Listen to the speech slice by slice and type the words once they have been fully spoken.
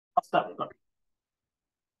So,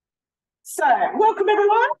 welcome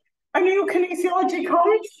everyone. O'Neill Kinesiology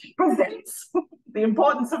College presents the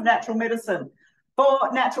importance of natural medicine for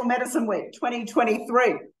Natural Medicine Week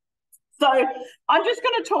 2023. So I'm just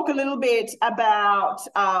going to talk a little bit about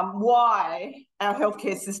why our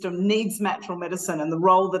healthcare system needs natural medicine and the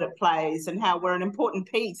role that it plays, and how we're an important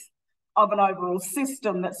piece of an overall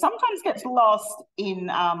system that sometimes gets lost in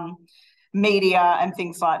media and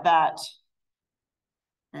things like that.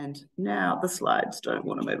 And now the slides don't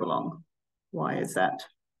want to move along. Why is that?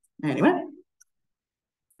 Anyway,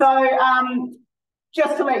 so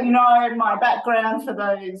just to let you know my background for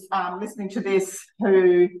those listening to this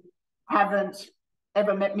who haven't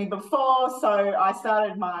ever met me before. So I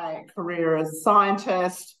started my career as a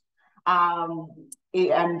scientist, and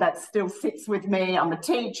that still sits with me. I'm a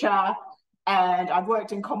teacher, and I've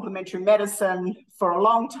worked in complementary medicine for a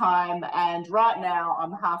long time, and right now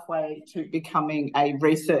I'm halfway to becoming a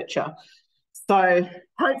researcher. So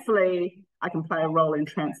hopefully I can play a role in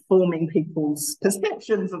transforming people's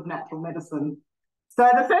perceptions of natural medicine. So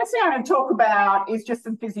the first thing I'm going to talk about is just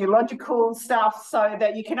some physiological stuff so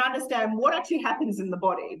that you can understand what actually happens in the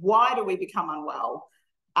body. Why do we become unwell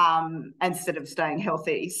instead of staying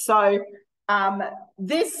healthy? So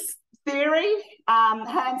this theory,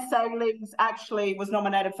 Hans Selye actually was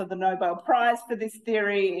nominated for the Nobel Prize for this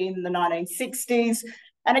theory in the 1960s.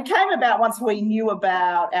 And it came about once we knew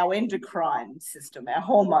about our endocrine system, our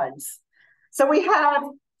hormones. So we have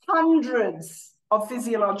hundreds of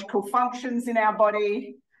physiological functions in our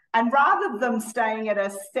body, and rather than staying at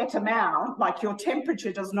a set amount, like your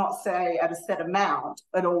temperature does not stay at a set amount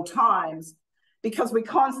at all times, because we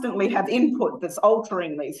constantly have input that's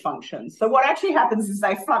altering these functions. So what actually happens is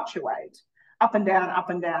they fluctuate up and down, up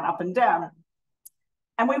and down, up and down.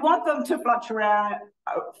 And we want them to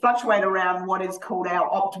fluctuate around what is called our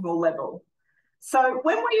optimal level. So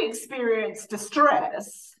when we experience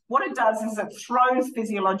distress, what it does is it throws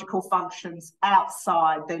physiological functions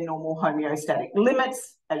outside their normal homeostatic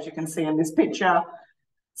limits, as you can see in this picture,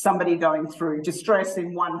 somebody going through distress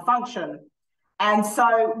in one function. And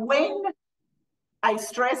so when a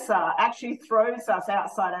stressor actually throws us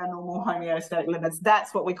outside our normal homeostatic limits,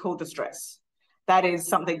 that's what we call distress. That is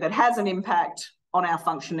something that has an impact on our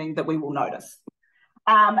functioning that we will notice.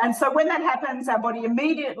 And so when that happens, our body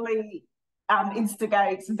immediately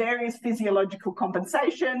instigates various physiological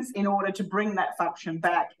compensations in order to bring that function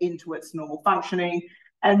back into its normal functioning.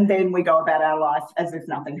 And then we go about our life as if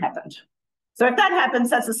nothing happened. So if that happens,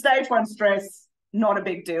 that's a stage 1 stress, not a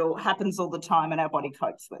big deal, happens all the time, and our body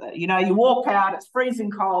copes with it. You know, you walk out, it's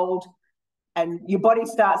freezing cold, and your body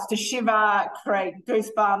starts to shiver, create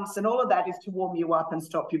goosebumps, and all of that is to warm you up and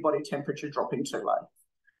stop your body temperature dropping too low.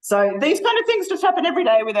 So these kind of things just happen every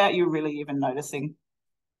day without you really even noticing.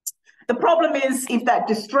 The problem is if that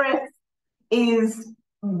distress is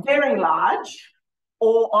very large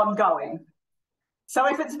or ongoing. So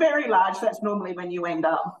if it's very large, that's normally when you end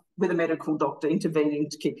up with a medical doctor intervening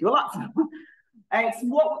to keep you alive. And it's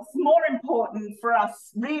what's more important for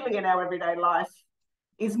us really in our everyday life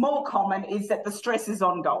is more common is that the stress is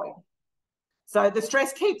ongoing. So the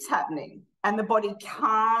stress keeps happening and the body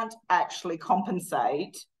can't actually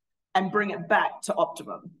compensate and bring it back to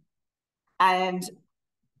optimum. And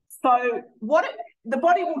so the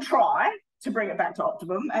body will try to bring it back to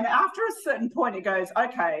optimum. And after a certain point, it goes,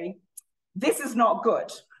 okay, this is not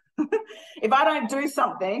good. If I don't do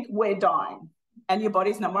something, we're dying. And your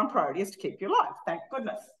body's number 1 priority is to keep you alive, thank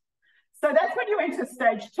goodness. So that's when you enter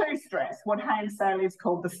stage 2 stress, what Hans Selye is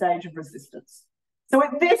called the stage of resistance. So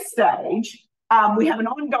at this stage, we have an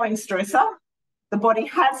ongoing stressor. The body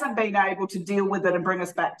hasn't been able to deal with it and bring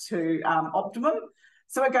us back to optimum.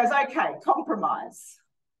 So it goes, okay, compromise.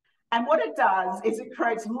 And what it does is it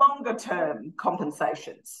creates longer term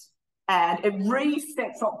compensations and it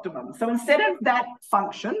resets optimum. So instead of that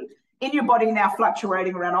function in your body now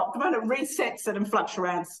fluctuating around optimum, it resets it and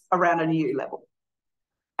fluctuates around a new level.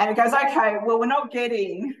 And it goes, okay, well, we're not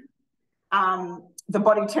getting the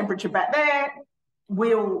body temperature back there.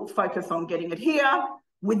 We'll focus on getting it here.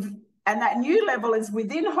 And that new level is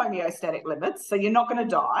within homeostatic limits, so you're not going to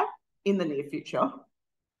die in the near future.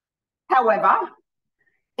 However,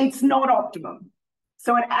 it's not optimum.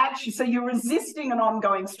 So you're resisting an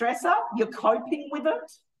ongoing stressor, you're coping with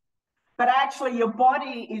it, but actually your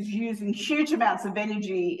body is using huge amounts of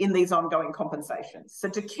energy in these ongoing compensations. So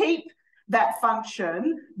to keep that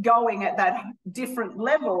function going at that different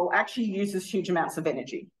level actually uses huge amounts of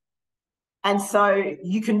energy. And so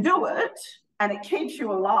you can do it and it keeps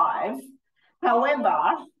you alive. However,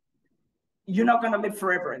 you're not going to live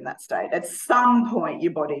forever in that state. At some point,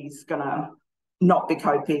 your body's going to not be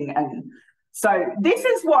coping and So this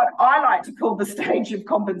is what I like to call the stage of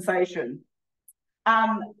compensation. So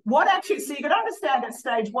you can understand at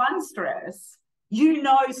stage 1 stress, you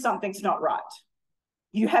know something's not right.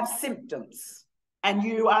 You have symptoms and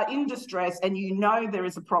you are in distress and you know there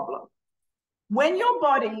is a problem. When your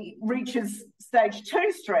body reaches stage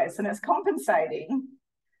 2 stress and it's compensating,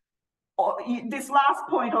 this last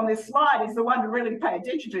point on this slide is the one to really pay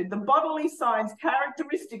attention to. The bodily signs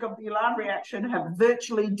characteristic of the alarm reaction have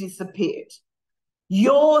virtually disappeared.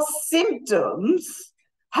 Your symptoms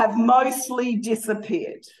have mostly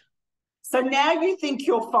disappeared. So now you think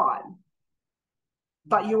you're fine,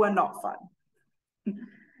 but you are not fine.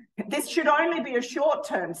 This should only be a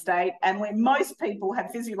short-term state, and when most people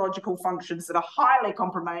have physiological functions that are highly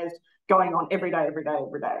compromised going on every day.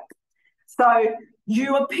 So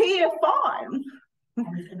you appear fine,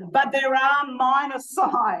 but there are minor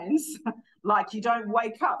signs, like you don't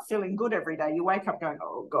wake up feeling good every day. You wake up going,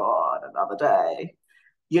 oh God, another day.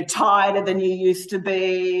 You're tighter than you used to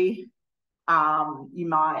be. You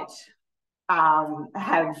might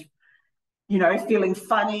have, feeling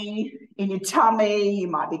funny in your tummy. You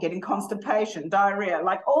might be getting constipation, diarrhea,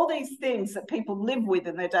 like all these things that people live with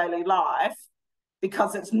in their daily life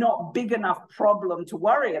because it's not big enough problem to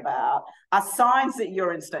worry about are signs that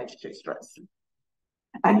you're in stage 2 stress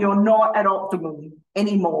and you're not at optimum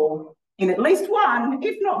anymore in at least one,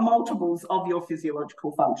 if not multiples, of your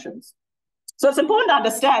physiological functions. So it's important to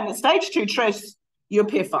understand that stage 2 stress, you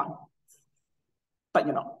appear fine, but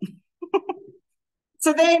you're not.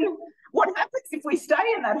 So then what happens if we stay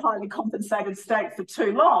in that highly compensated state for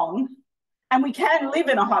too long, and we can live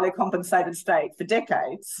in a highly compensated state for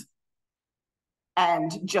decades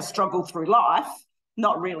and just struggle through life,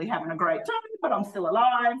 not really having a great time, but I'm still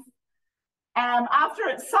alive. After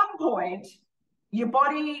at some point, your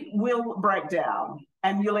body will break down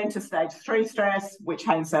and you'll enter stage 3 stress, which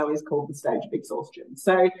Heinz is called the stage of exhaustion.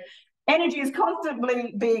 So energy is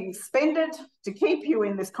constantly being expended to keep you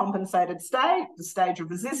in this compensated state, the stage of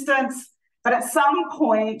resistance. But at some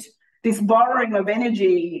point, this borrowing of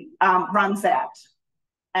energy runs out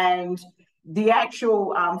and the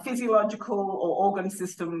actual physiological or organ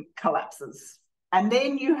system collapses. And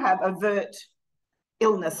then you have overt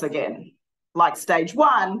illness again. Like stage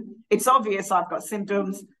 1, it's obvious I've got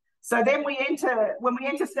symptoms. So then when we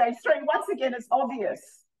enter stage 3, once again, it's obvious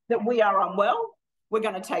that we are unwell. We're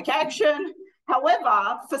going to take action.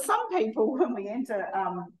 However, for some people, when we enter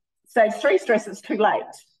stage 3 stress, it's too late.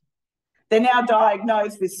 They're now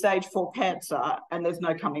diagnosed with stage 4 cancer and there's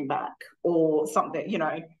no coming back or something,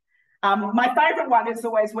 My favourite one is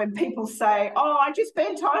always when people say, oh, I just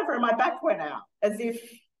bent over and my back went out, as if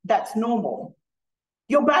that's normal.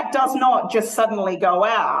 Your back does not just suddenly go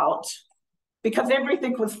out because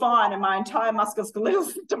everything was fine and my entire musculoskeletal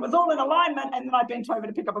system was all in alignment, and then I bent over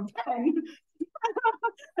to pick up a pen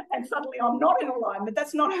and suddenly I'm not in alignment.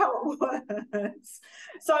 That's not how it works.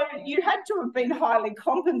 So you had to have been highly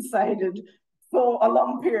compensated for a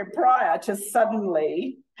long period prior to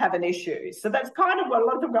suddenly have an issue. So that's kind of what a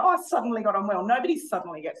lot of people go, oh, I suddenly got unwell. Nobody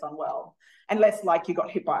suddenly gets unwell unless like you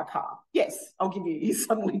got hit by a car. Yes, I'll give you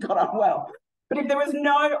suddenly got unwell. But if there was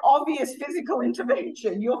no obvious physical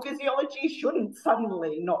intervention, your physiology shouldn't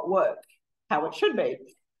suddenly not work how it should be.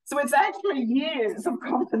 So it's actually years of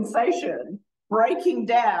compensation breaking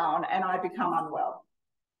down and I become unwell.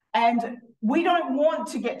 And we don't want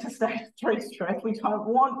to get to stage 3 stress. We don't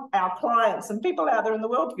want our clients and people out there in the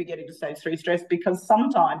world to be getting to stage 3 stress because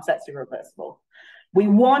sometimes that's irreversible. We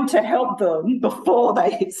want to help them before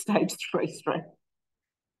they hit stage 3 stress.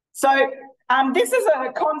 So this is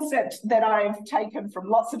a concept that I've taken from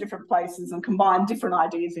lots of different places and combined different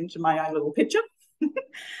ideas into my own little picture.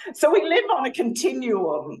 So we live on a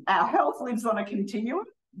continuum. Our health lives on a continuum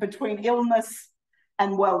between illness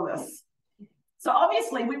and wellness. So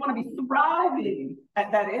obviously we want to be thriving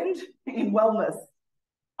at that end in wellness.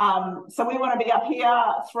 So we want to be up here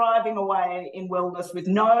thriving away in wellness with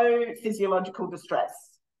no physiological distress.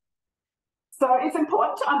 So it's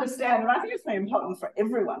important to understand, and I think it's very important for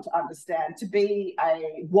everyone to understand, to be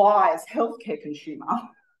a wise healthcare consumer.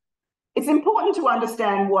 It's important to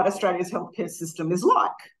understand what Australia's healthcare system is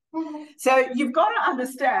like. So you've got to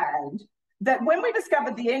understand that when we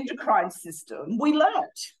discovered the endocrine system, we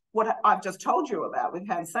learnt what I've just told you about with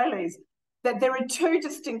Hans Selye's, that there are 2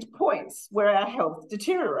 distinct points where our health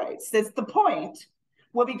deteriorates. There's the point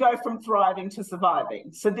where we go from thriving to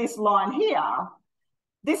surviving. So this line here,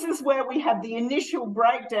 this is where we have the initial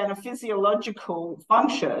breakdown of physiological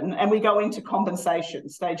function and we go into compensation,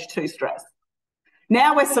 stage 2 stress.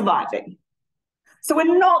 Now we're surviving. So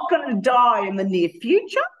we're not going to die in the near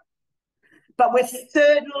future, but we're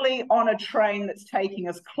certainly on a train that's taking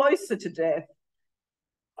us closer to death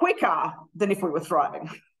quicker than if we were thriving.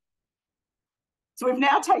 So we've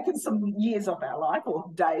now taken some years off our life,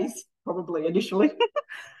 or days, probably initially.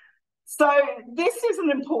 So this is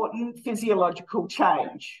an important physiological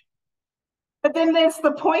change. But then there's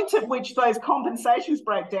the point at which those compensations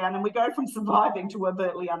break down and we go from surviving to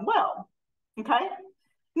overtly unwell, okay?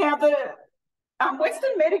 Now, the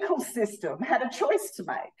Western medical system had a choice to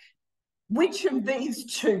make. Which of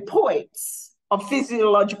these 2 points of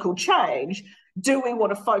physiological change do we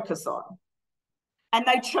want to focus on? And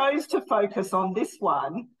they chose to focus on this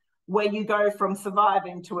one, where you go from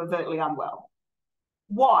surviving to overtly unwell.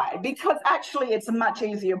 Why? Because actually it's a much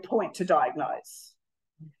easier point to diagnose.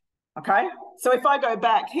 Okay, so if I go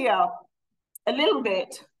back here a little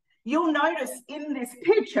bit, you'll notice in this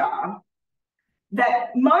picture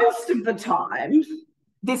that most of the time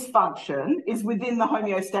this function is within the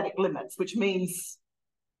homeostatic limits, which means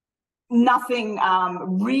nothing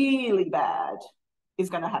really bad is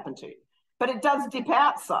going to happen to you. But it does dip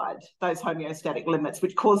outside those homeostatic limits,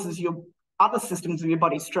 which causes your other systems of your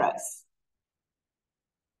body stress.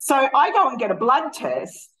 So I go and get a blood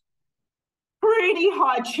test. Pretty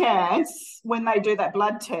high chance when they do that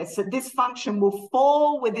blood test that this function will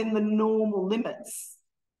fall within the normal limits.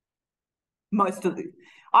 Most of them.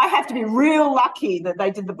 I have to be real lucky that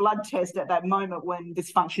they did the blood test at that moment when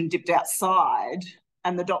this function dipped outside,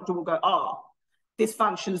 and the doctor will go, oh, this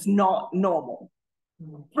function's not normal.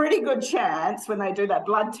 Pretty good chance when they do that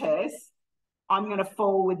blood test, I'm going to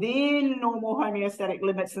fall within normal homeostatic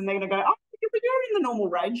limits, and they're going to go, oh, you're in the normal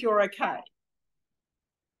range, you're okay.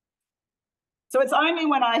 So it's only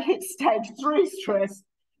when I hit stage 3 stress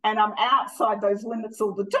and I'm outside those limits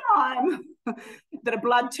all the time that a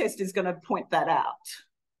blood test is going to point that out.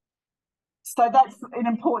 So that's an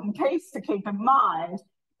important piece to keep in mind,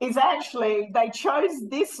 is actually they chose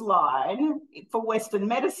this line for Western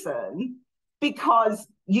medicine because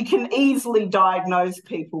you can easily diagnose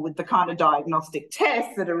people with the kind of diagnostic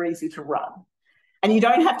tests that are easy to run. And you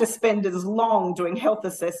don't have to spend as long doing health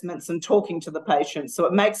assessments and talking to the patient, so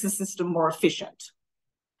it makes the system more efficient.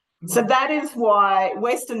 So that is why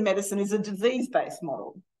Western medicine is a disease-based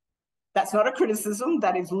model. That's not a criticism,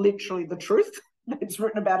 that is literally the truth. It's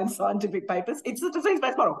written about in scientific papers. It's a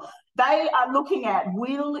disease-based model. They are looking at,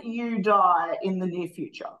 will you die in the near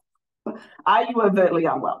future? Are you overtly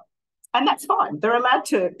unwell? And that's fine. They're allowed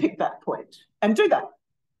to pick that point and do that.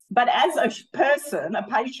 But as a person, a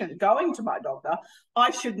patient going to my doctor,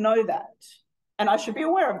 I should know that. And I should be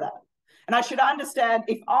aware of that. And I should understand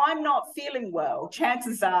if I'm not feeling well,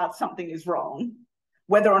 chances are something is wrong.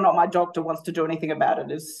 Whether or not my doctor wants to do anything about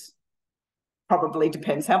it is probably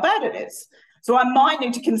depends how bad it is. So I might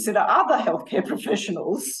need to consider other healthcare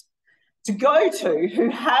professionals to go to who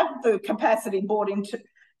have the capacity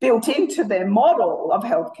built into their model of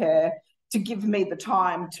healthcare to give me the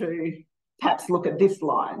time to perhaps look at this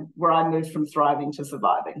line where I move from thriving to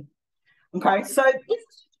surviving. Okay, so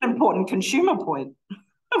it's an important consumer point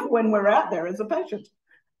when we're out there as a patient.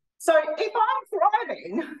 So if I'm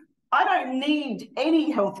thriving, I don't need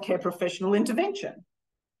any healthcare professional intervention.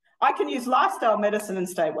 I can use lifestyle medicine and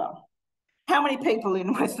stay well. How many people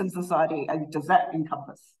in Western society does that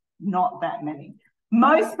encompass? Not that many.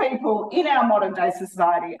 Most people in our modern day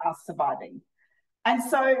society are surviving. And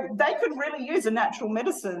so they could really use a natural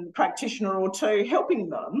medicine practitioner or two helping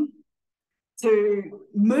them to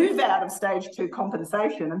move out of stage 2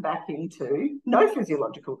 compensation and back into no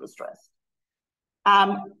physiological distress.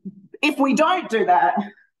 If we don't do that,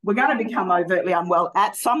 we're going to become overtly unwell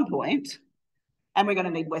at some point, and we're going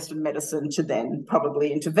to need Western medicine to then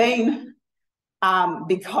probably intervene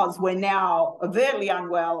because we're now overtly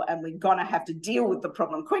unwell and we're going to have to deal with the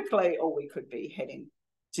problem quickly, or we could be heading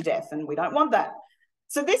to death, and we don't want that.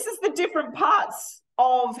 So this is the different parts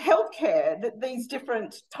of healthcare that these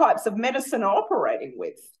different types of medicine are operating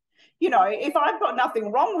with. You know, if I've got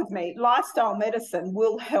nothing wrong with me, lifestyle medicine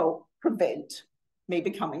will help prevent me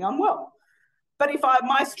becoming unwell. But if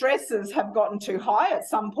my stresses have gotten too high at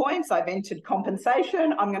some points, I've entered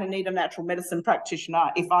compensation, I'm going to need a natural medicine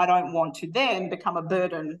practitioner if I don't want to then become a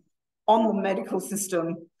burden on the medical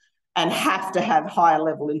system and have to have higher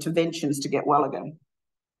level interventions to get well again.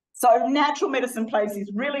 So natural medicine plays this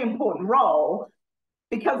really important role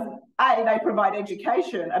because A, they provide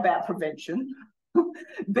education about prevention,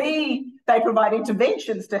 B, they provide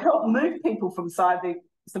interventions to help move people from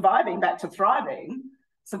surviving back to thriving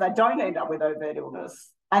so they don't end up with overt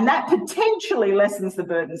illness. And that potentially lessens the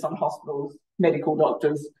burdens on hospitals, medical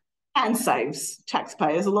doctors, and saves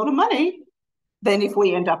taxpayers a lot of money than if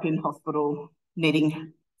we end up in hospital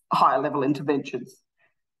needing higher level interventions.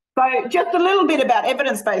 So just a little bit about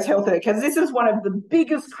evidence-based healthcare, because this is one of the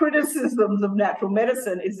biggest criticisms of natural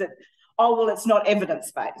medicine is that, oh, well, it's not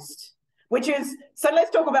evidence-based, which is, so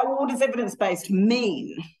let's talk about, well, what does evidence-based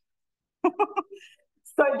mean?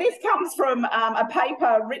 So this comes from a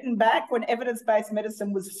paper written back when evidence-based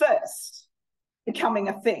medicine was first becoming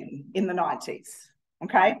a thing in the 90s.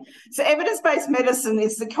 Okay, so evidence-based medicine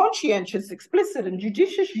is the conscientious, explicit, and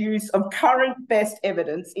judicious use of current best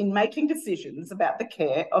evidence in making decisions about the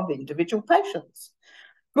care of individual patients.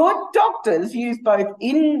 Good doctors use both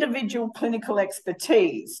individual clinical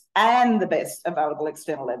expertise and the best available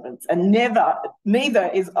external evidence, and neither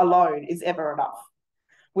is alone is ever enough.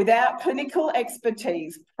 Without clinical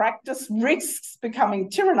expertise, practice risks becoming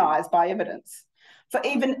tyrannized by evidence. For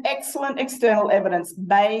even excellent external evidence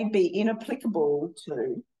may be inapplicable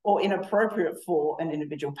to or inappropriate for an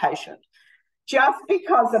individual patient. Just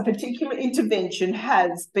because a particular intervention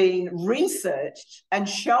has been researched and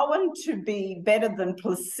shown to be better than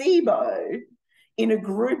placebo in a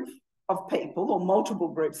group of people or multiple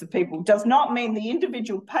groups of people does not mean the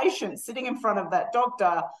individual patient sitting in front of that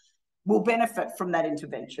doctor will benefit from that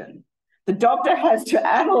intervention. The doctor has to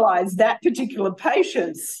analyse that particular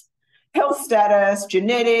patient's health status,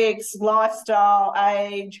 genetics, lifestyle,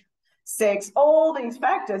 age, sex, all these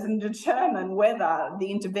factors, and determine whether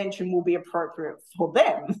the intervention will be appropriate for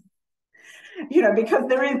them. You know, because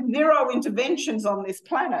there is zero interventions on this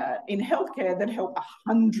planet in healthcare that help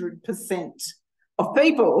 100% of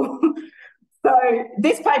people. So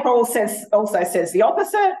this paper also says the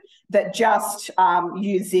opposite, that just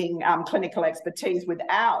using clinical expertise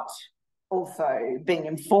without also being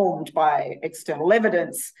informed by external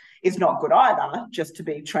evidence is not good either, just to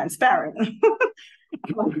be transparent.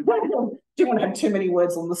 I don't want to have too many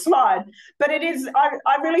words on the slide, but it is,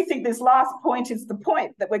 I really think this last point is the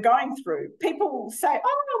point that we're going through. People say,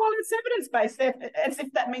 oh, well, it's evidence-based, as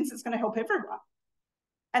if that means it's going to help everyone.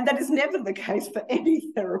 And that is never the case for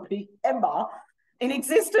any therapy ever in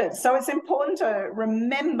existence. So it's important to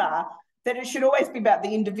remember that it should always be about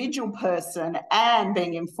the individual person and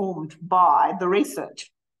being informed by the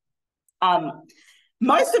research.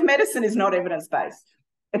 Most of medicine is not evidence-based.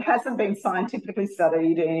 It hasn't been scientifically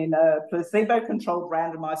studied in a placebo-controlled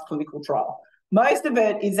randomized clinical trial. Most of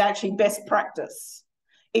it is actually best practice.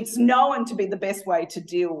 It's known to be the best way to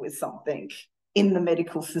deal with something in the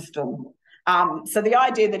medical system. So the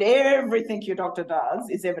idea that everything your doctor does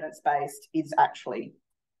is evidence-based is actually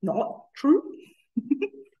not true.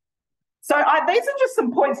 So these are just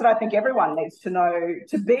some points that I think everyone needs to know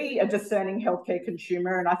to be a discerning healthcare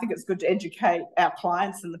consumer, and I think it's good to educate our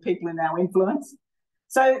clients and the people in our influence.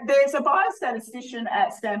 So there's a biostatistician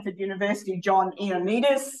at Stanford University, John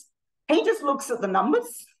Ioannidis. He just looks at the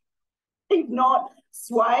numbers. He's not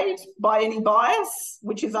swayed by any bias,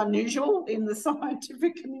 which is unusual in the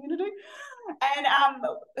scientific community. And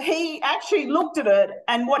he actually looked at it,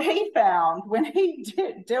 and what he found when he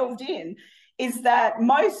delved in is that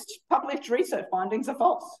most published research findings are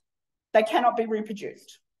false. They cannot be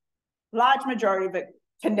reproduced. Large majority of it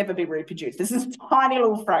can never be reproduced. This is a tiny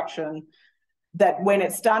little fraction that when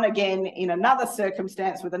it's done again in another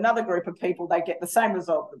circumstance with another group of people, they get the same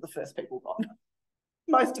result that the first people got.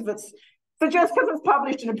 Most of it's, so just because it's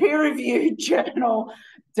published in a peer-reviewed journal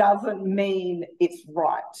doesn't mean it's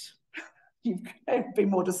right. You've got to be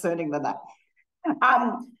more discerning than that.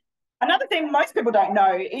 Another thing most people don't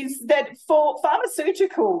know is that for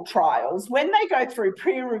pharmaceutical trials, when they go through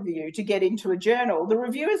peer review to get into a journal, the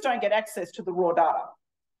reviewers don't get access to the raw data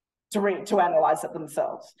to analyse it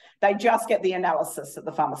themselves. They just get the analysis that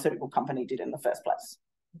the pharmaceutical company did in the first place.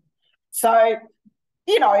 So,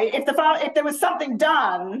 you know, if there was something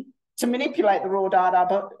done to manipulate the raw data,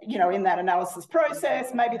 but, you know, in that analysis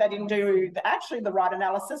process, maybe they didn't do actually the right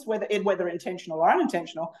analysis, whether intentional or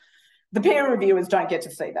unintentional, the peer reviewers don't get to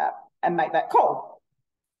see that and make that call.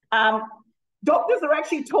 Doctors are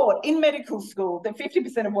actually taught in medical school that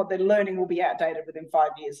 50% of what they're learning will be outdated within 5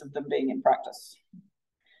 years of them being in practice.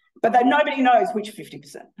 But that nobody knows which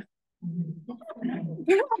 50%.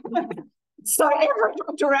 So every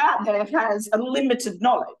doctor out there has a limited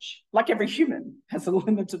knowledge, like every human has a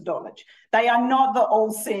limited knowledge. They are not the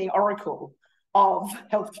all-seeing oracle of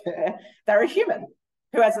healthcare. They're a human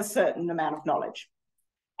who has a certain amount of knowledge.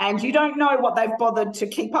 And you don't know what they've bothered to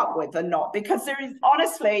keep up with or not, because there is,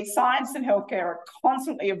 honestly, science and healthcare are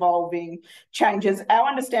constantly evolving, changes. Our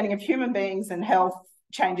understanding of human beings and health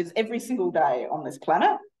changes every single day on this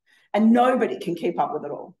planet, and nobody can keep up with it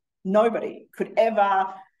all. Nobody could ever.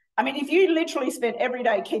 I mean, if you literally spent every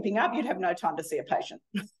day keeping up, you'd have no time to see a patient.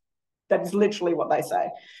 That is literally what they say.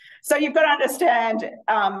 So you've got to understand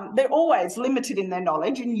they're always limited in their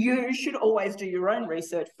knowledge, and you should always do your own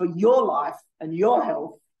research for your life and your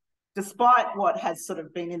health, despite what has sort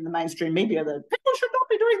of been in the mainstream media that people should not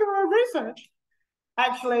be doing their own research.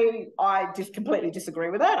 Actually, I just completely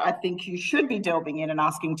disagree with that. I think you should be delving in and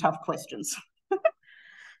asking tough questions.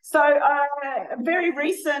 So very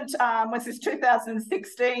recent, was this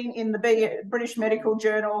 2016 in the British Medical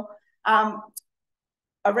Journal,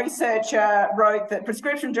 a researcher wrote that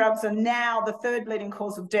prescription drugs are now the third leading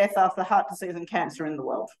cause of death after heart disease and cancer in the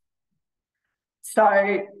world.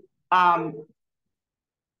 So,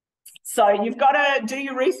 so you've got to do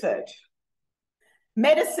your research.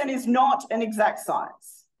 Medicine is not an exact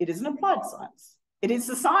science. It is an applied science. It is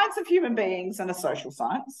the science of human beings and a social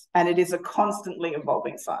science, and it is a constantly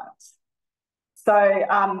evolving science. So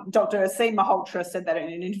Dr. Aseem Malhotra said that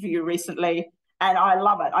in an interview recently, and I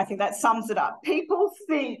love it. I think that sums it up. People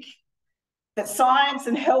think that science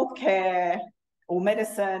and healthcare or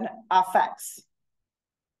medicine are facts.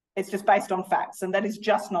 It's just based on facts, and that is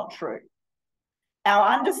just not true. Our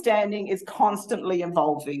understanding is constantly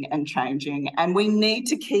evolving and changing, and we need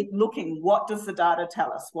to keep looking. What does the data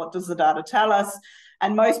tell us? What does the data tell us?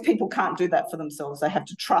 And most people can't do that for themselves. They have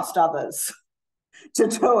to trust others to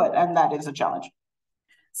do it, and that is a challenge.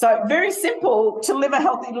 So very simple, to live a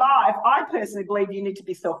healthy life, I personally believe you need to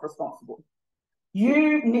be self-responsible.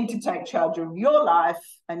 You need to take charge of your life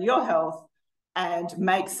and your health and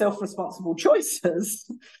make self-responsible choices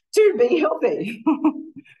to be healthy.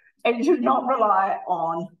 And you should not rely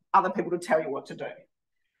on other people to tell you what to do.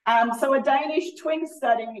 So a Danish twin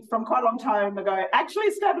study from quite a long time ago actually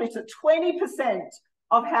established that 20%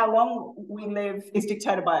 of how long we live is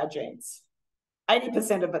dictated by our genes.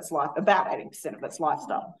 80% of its life, about 80% of its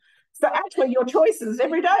lifestyle. So actually your choices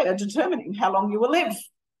every day are determining how long you will live.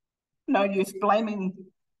 No use blaming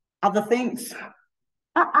other things.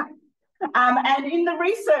 And in the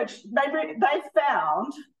research, they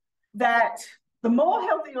found that the more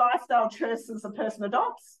healthy lifestyle choices a person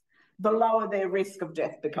adopts, the lower their risk of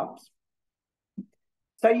death becomes.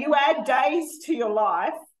 So you add days to your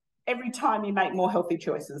life every time you make more healthy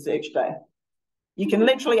choices each day. You can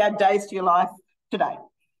literally add days to your life today.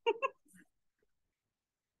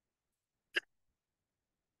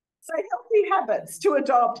 So healthy habits to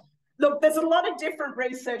adopt. Look, there's a lot of different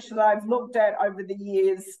research that I've looked at over the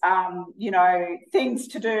years, you know, things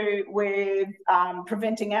to do with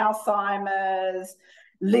preventing Alzheimer's,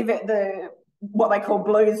 what they call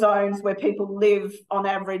blue zones, where people live on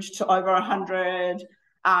average to over 100,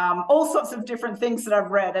 all sorts of different things that I've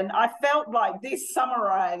read. And I felt like this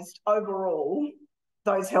summarized overall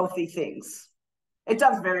those healthy things. It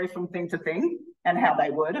does vary from thing to thing and how they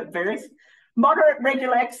word it varies. Moderate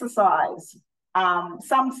regular exercise.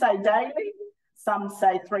 Some say daily, some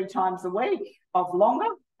say 3 times a week of longer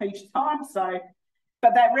each time. So,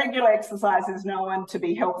 but that regular exercise is known to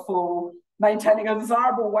be helpful. Maintaining a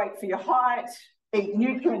desirable weight for your height, eat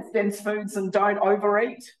nutrient-dense foods and don't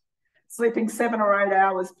overeat, sleeping 7 or 8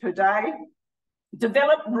 hours per day.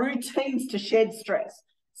 Develop routines to shed stress.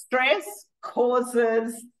 Stress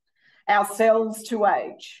causes our cells to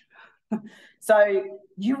age. So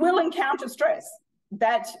you will encounter stress.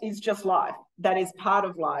 That is just life. That is part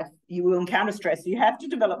of life. You will encounter stress. You have to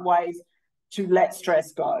develop ways to let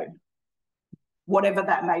stress go, whatever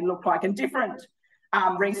that may look like. And different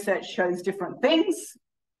research shows different things.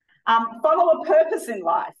 Follow a purpose in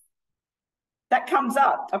life. That comes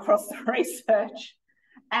up across the research.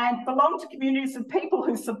 And belong to communities of people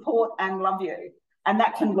who support and love you. And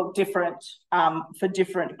that can look different for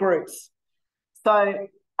different groups. So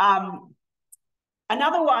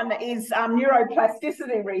another one is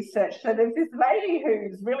neuroplasticity research. So there's this lady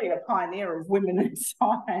who's really a pioneer of women in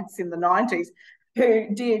science in the 90s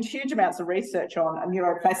who did huge amounts of research on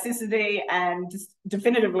neuroplasticity and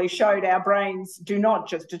definitively showed our brains do not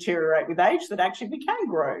just deteriorate with age, that actually we can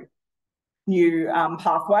grow new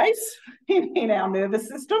pathways in our nervous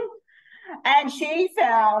system. And she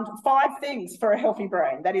found 5 things for a healthy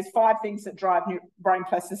brain. That is 5 things that drive brain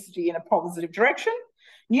plasticity in a positive direction.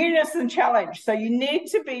 Newness and challenge. So you need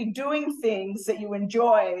to be doing things that you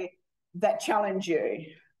enjoy that challenge you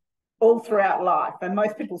all throughout life. And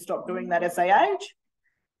most people stop doing that as they age.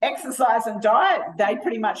 Exercise and diet, they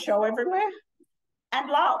pretty much show everywhere. And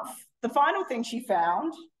love. The final thing she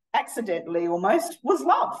found, accidentally almost, was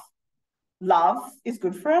love. Love is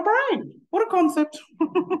good for our brain. What a concept.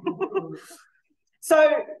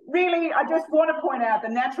 So really, I just want to point out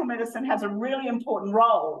that natural medicine has a really important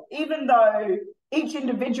role. Even though each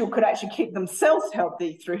individual could actually keep themselves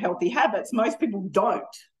healthy through healthy habits, most people don't.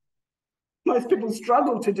 Most people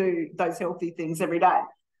struggle to do those healthy things every day.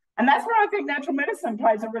 And that's where I think natural medicine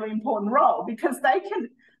plays a really important role, because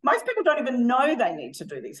most people don't even know they need to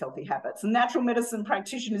do these healthy habits. And natural medicine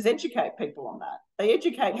practitioners educate people on that. They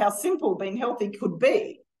educate how simple being healthy could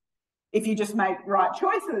be if you just make right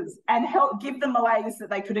choices, and give them ways that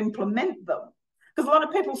they could implement them. Because a lot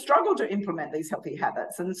of people struggle to implement these healthy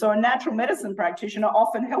habits. And so a natural medicine practitioner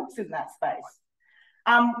often helps in that space.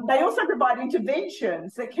 They also provide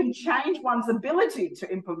interventions that can change one's ability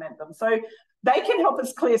to implement them. So they can help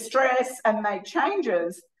us clear stress and make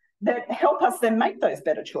changes that help us then make those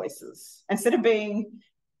better choices. Instead of being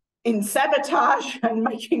in sabotage and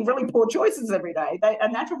making really poor choices every day,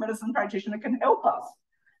 a natural medicine practitioner can help us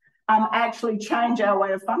actually change our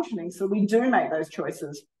way of functioning so we do make those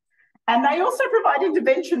choices. And they also provide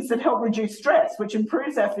interventions that help reduce stress, which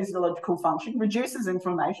improves our physiological function, reduces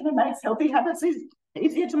inflammation, and makes healthy habits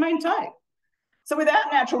easier to maintain. So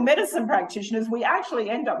without natural medicine practitioners, we actually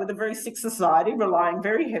end up with a very sick society relying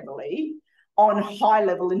very heavily on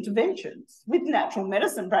high-level interventions. With natural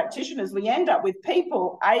medicine practitioners, we end up with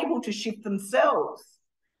people able to shift themselves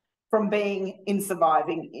from being in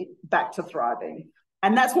surviving back to thriving.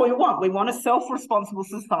 And that's what we want. We want a self-responsible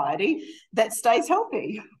society that stays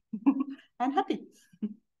healthy and happy.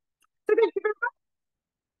 So thank you.